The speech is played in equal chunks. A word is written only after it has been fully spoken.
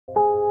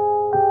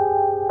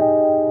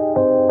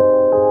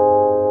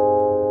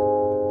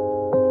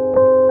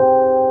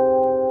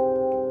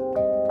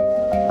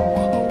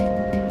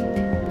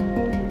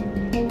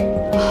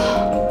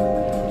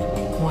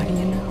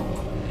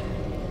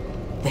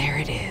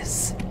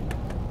is.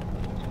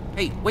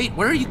 Hey, wait,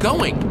 where are you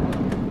going?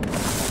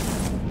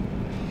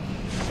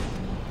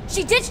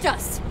 She ditched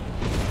us!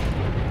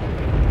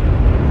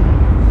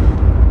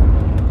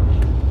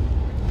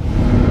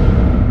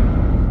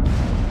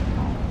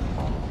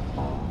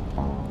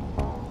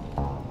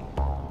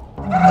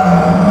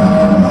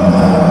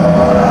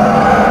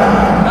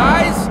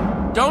 Guys,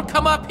 don't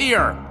come up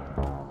here!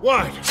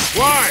 What?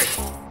 Why?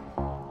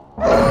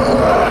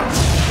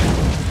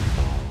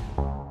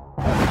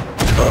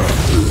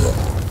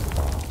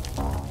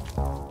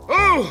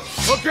 Oh,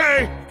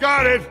 okay,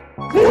 got it.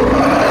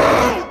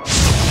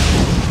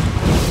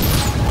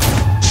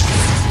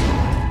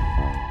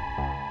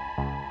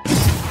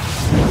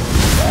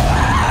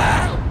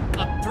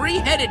 A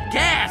three-headed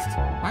ghast!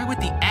 Why would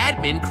the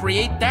admin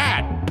create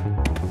that?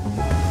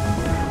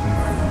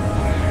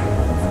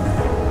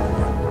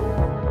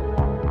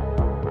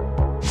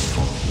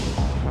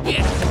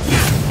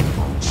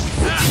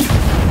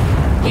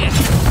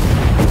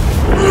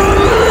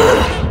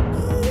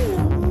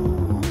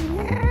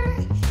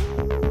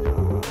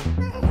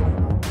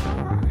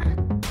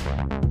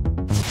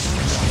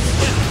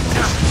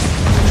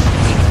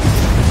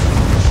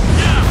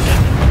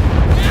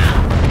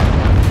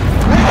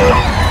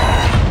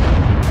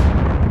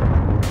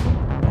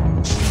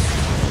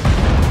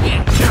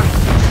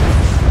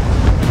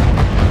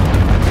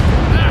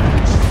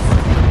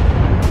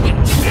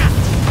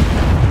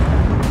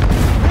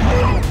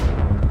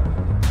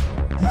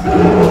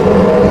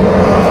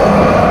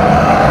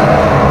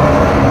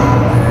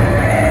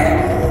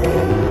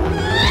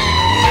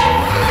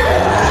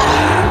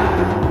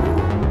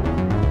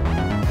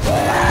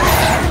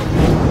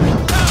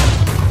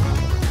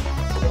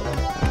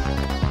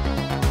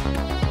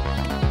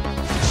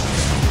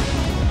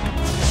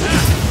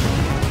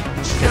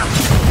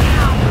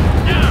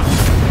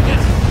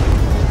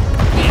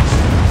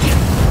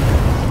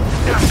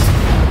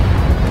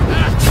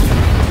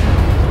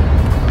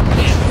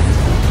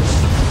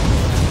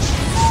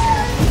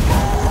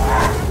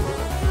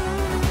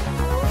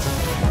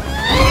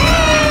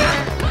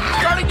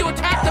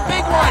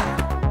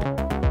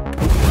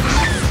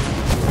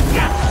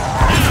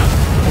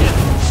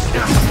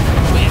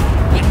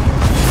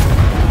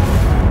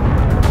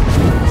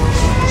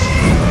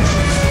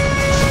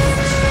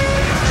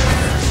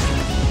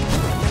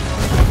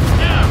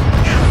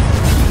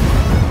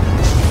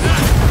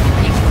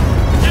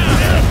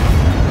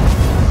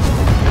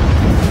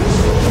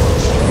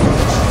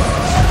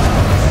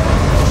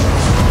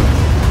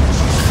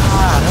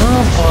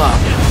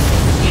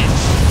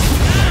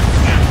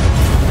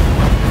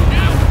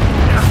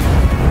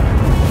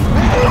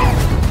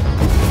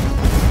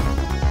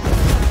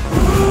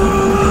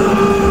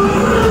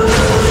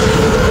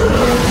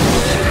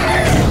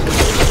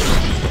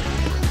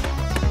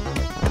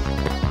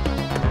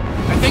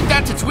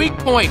 Weak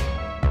point.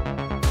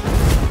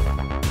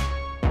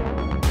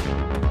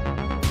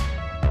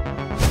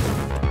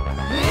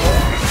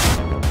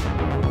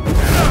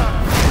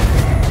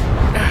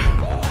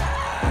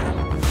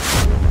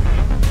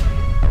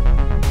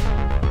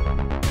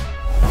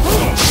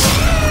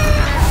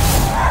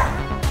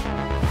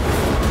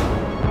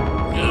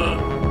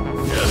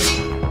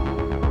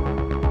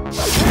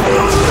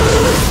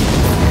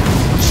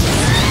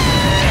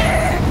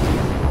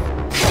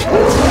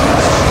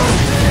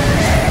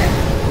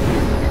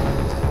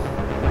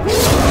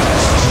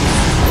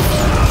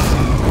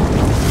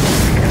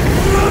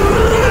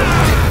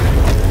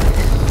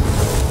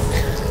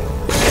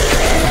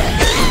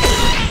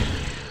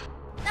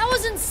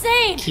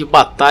 Que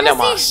batalha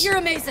massa. You're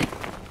amazing.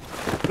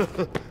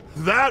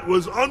 That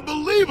was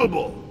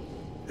unbelievable.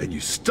 And you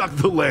stuck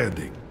the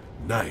landing.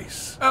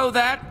 Nice. Oh,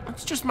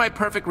 it's just my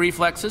perfect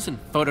reflexes and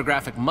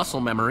photographic muscle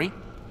memory.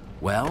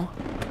 Well,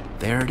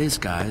 there it is,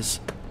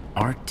 guys.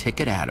 Our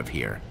ticket out of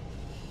here.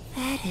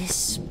 That is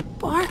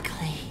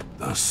sparkly.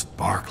 The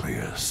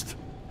sparkliest.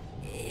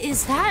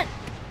 Is that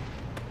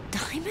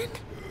Diamond?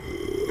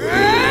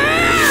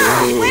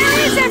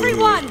 Where is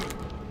everyone?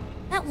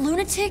 That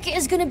lunatic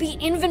is gonna be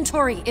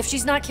inventory if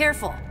she's not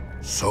careful.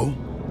 So?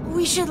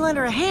 We should lend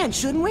her a hand,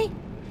 shouldn't we?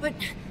 But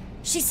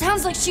she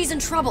sounds like she's in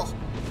trouble.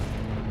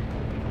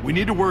 We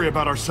need to worry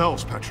about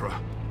ourselves, Petra.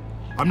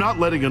 I'm not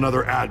letting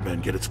another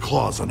admin get its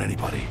claws on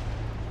anybody.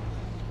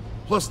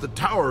 Plus, the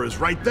tower is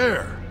right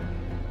there.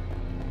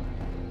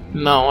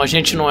 Não, a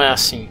gente não é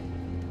assim.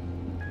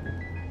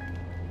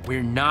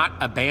 We're not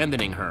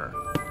abandoning her.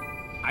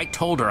 I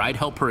told her I'd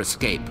help her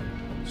escape.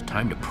 It's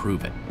time to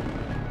prove it.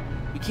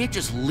 We can't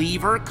just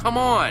leave her, come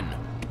on!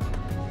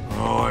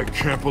 Oh, I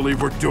can't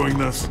believe we're doing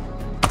this.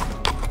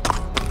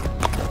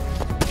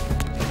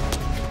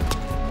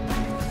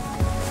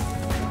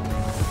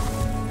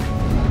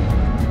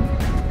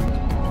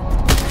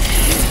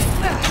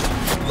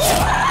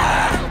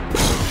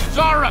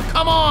 Zara,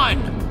 come on!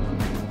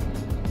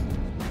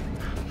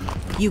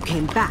 You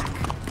came back.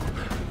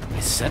 I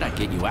said I'd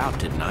get you out,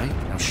 didn't I?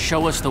 Now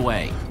show us the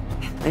way.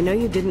 I know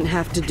you didn't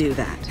have to do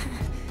that.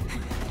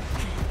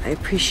 I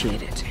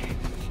appreciate it.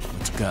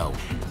 Let's go.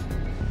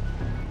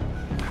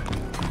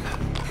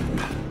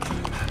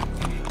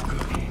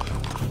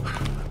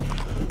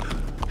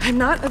 I'm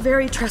not a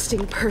very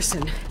trusting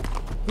person.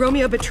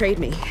 Romeo betrayed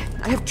me.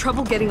 I have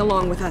trouble getting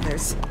along with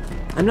others.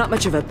 I'm not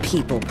much of a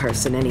people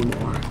person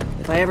anymore.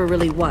 If I ever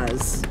really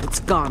was, it's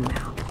gone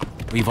now.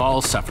 We've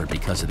all suffered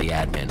because of the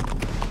admin.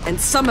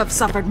 And some have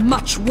suffered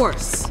much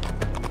worse.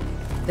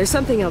 There's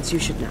something else you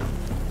should know.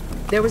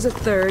 There was a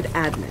third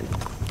admin,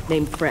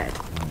 named Fred.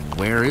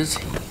 Where is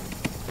he?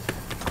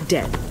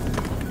 Dead.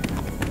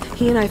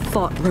 He and I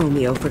fought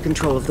Romeo for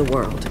control of the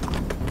world.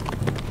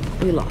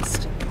 We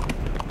lost.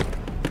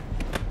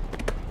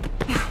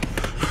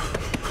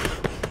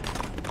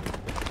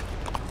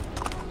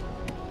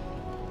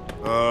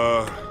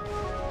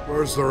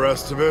 Where's the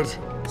rest of it?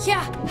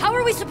 Yeah, how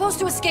are we supposed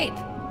to escape?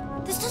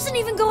 This doesn't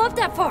even go up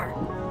that far.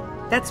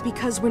 That's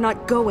because we're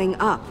not going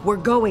up, we're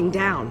going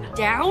down.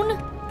 Down?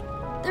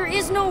 There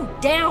is no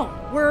down.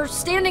 We're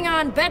standing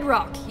on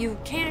bedrock. You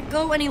can't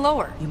go any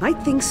lower. You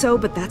might think so,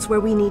 but that's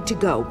where we need to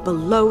go,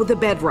 below the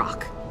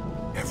bedrock.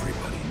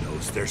 Everybody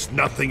knows there's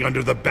nothing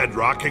under the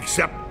bedrock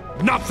except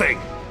nothing!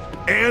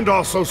 And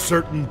also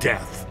certain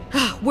death.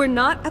 We're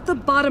not at the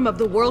bottom of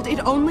the world, it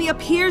only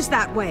appears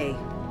that way.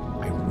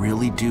 I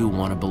really do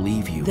want to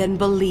believe you. Then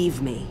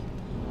believe me.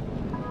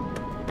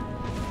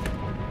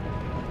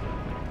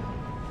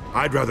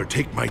 I'd rather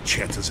take my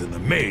chances in the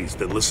maze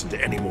than listen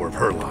to any more of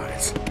her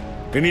lies.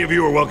 Any of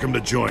you are welcome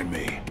to join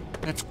me.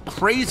 That's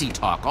crazy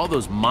talk. All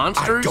those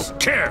monsters. I don't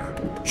care.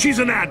 She's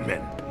an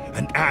admin.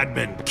 An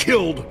admin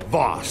killed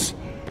Voss,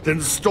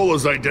 then stole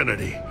his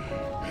identity,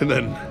 and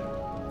then...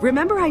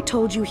 Remember I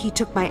told you he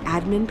took my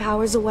admin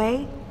powers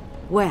away?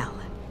 Well,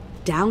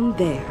 down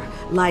there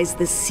lies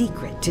the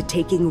secret to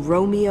taking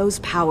Romeo's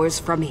powers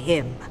from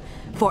him.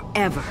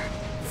 Forever.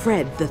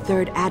 Fred, the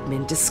third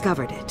admin,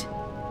 discovered it.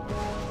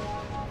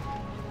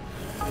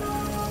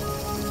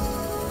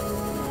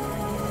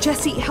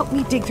 Jesse, help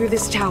me dig through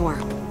this tower.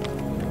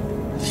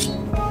 See?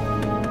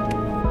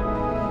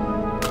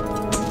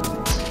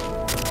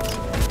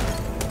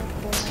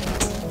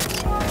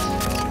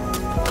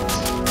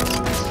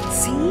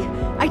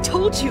 I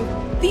told you!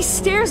 These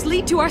stairs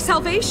lead to our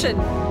salvation!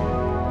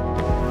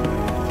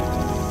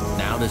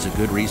 Now there's a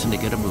good reason to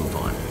get a move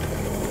on.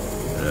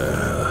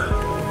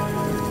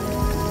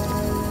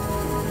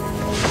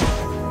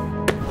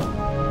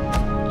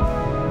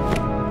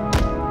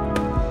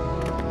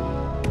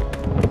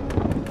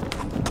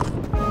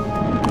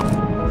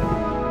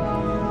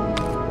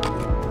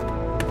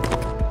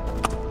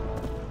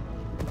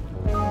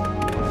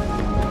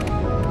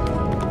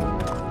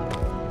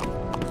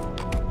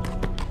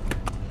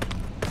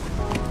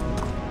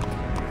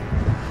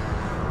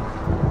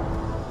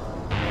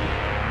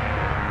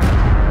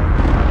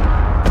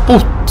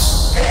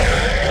 Putz!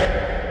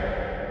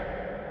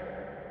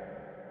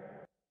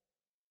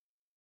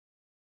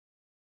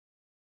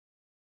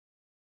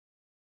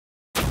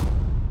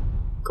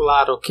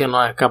 Claro que não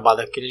é acabar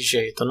daquele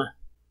jeito, né?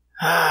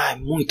 Ai,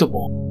 muito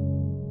bom.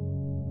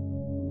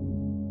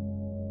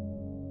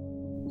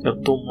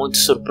 Eu tô muito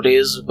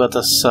surpreso com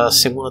essa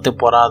segunda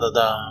temporada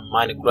da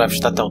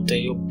Minecraft da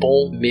Telltale.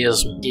 Bom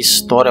mesmo. Que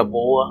história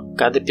boa.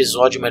 Cada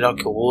episódio melhor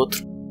que o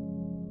outro.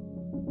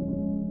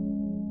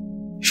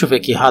 Deixa eu ver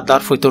aqui.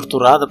 Radar foi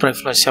torturada para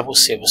influenciar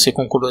você. Você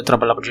concordou em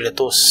trabalhar para o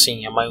diretor?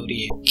 Sim, a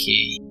maioria.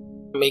 Ok.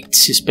 Meio que de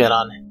se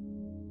esperar, né?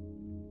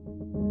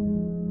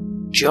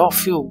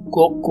 Geoff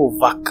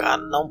Gokovaka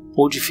não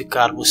pôde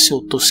ficar. Você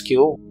o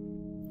tosqueou?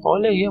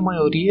 Olha aí a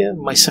maioria,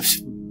 mas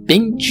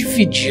bem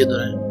dividido,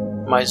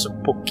 né? Mas um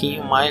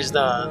pouquinho mais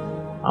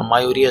a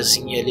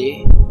maioriazinha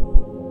ali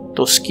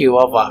tosqueou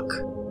a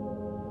vaca.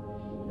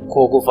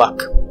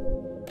 Gogovaka.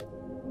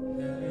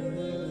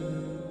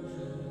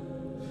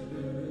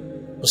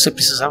 Você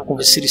precisava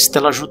convencer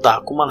Stella a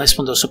ajudar. Como ela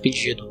respondeu ao seu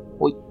pedido?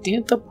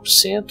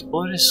 80%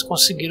 eles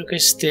conseguiram que a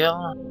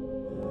Stella...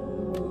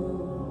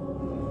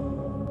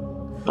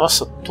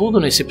 Nossa,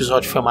 tudo nesse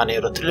episódio foi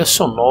maneiro. A trilha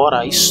sonora,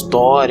 a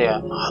história,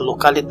 a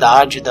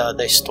localidade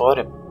da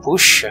história.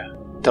 Puxa,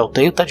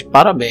 Telltale tá de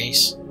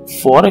parabéns.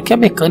 Fora que a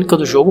mecânica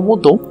do jogo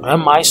mudou. Não é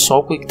mais só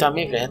o Quick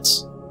Time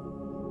Events.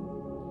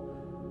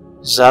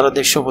 Zara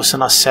deixou você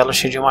na cela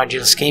cheia de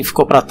armadilhas. Quem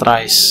ficou pra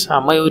trás? A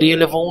maioria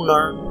levou um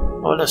Nern.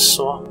 Olha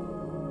só.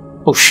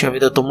 Puxa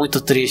vida, eu tô muito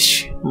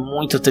triste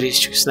com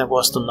esse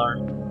negócio do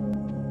Nern.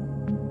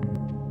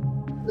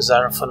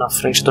 Zara foi na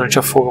frente durante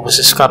a fuga,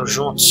 vocês ficaram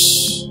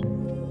juntos?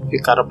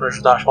 Ficaram pra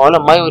ajudar. Olha, a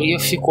maioria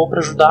ficou pra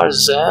ajudar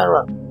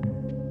Zara.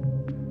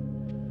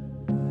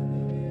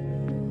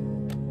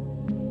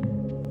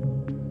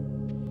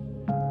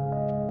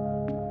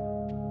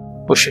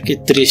 Poxa, que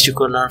triste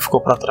que o Nern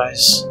ficou pra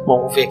trás.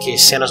 Bom, vamos ver aqui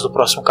cenas do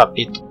próximo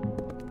capítulo.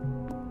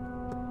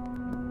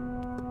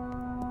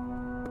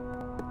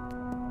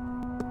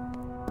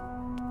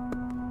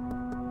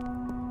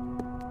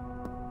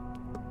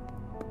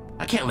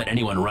 I can't let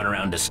anyone run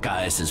around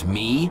disguised as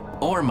me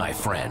or my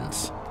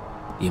friends.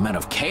 The amount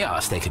of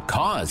chaos they could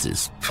cause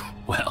is,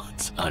 well,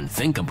 it's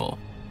unthinkable.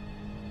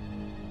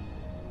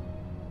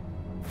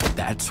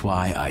 That's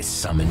why I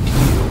summoned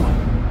you.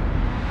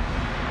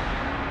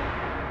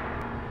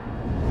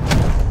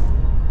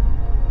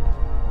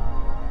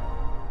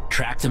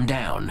 track them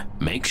down.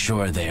 Make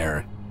sure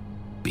they're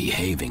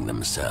behaving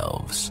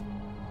themselves.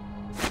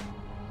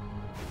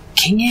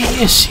 Quem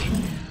é esse?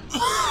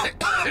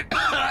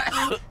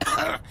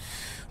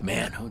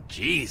 Man, oh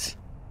jeez.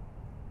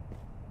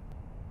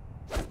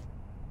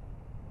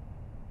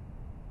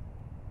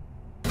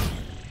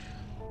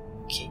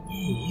 Quem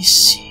é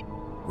esse?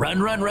 Run,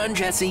 run, run,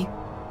 Jesse.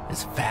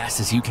 As fast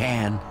as you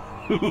can.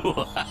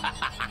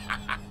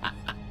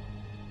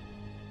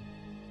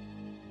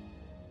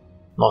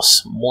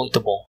 Nossa,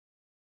 muito bom.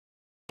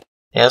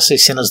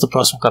 Essas cenas do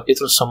próximo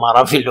capítulo são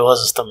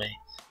maravilhosas também.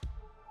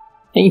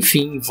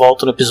 Enfim,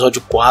 volto no episódio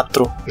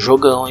 4.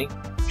 Jogão, hein?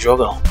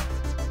 Jogão.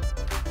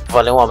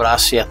 Valeu, um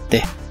abraço e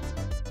até.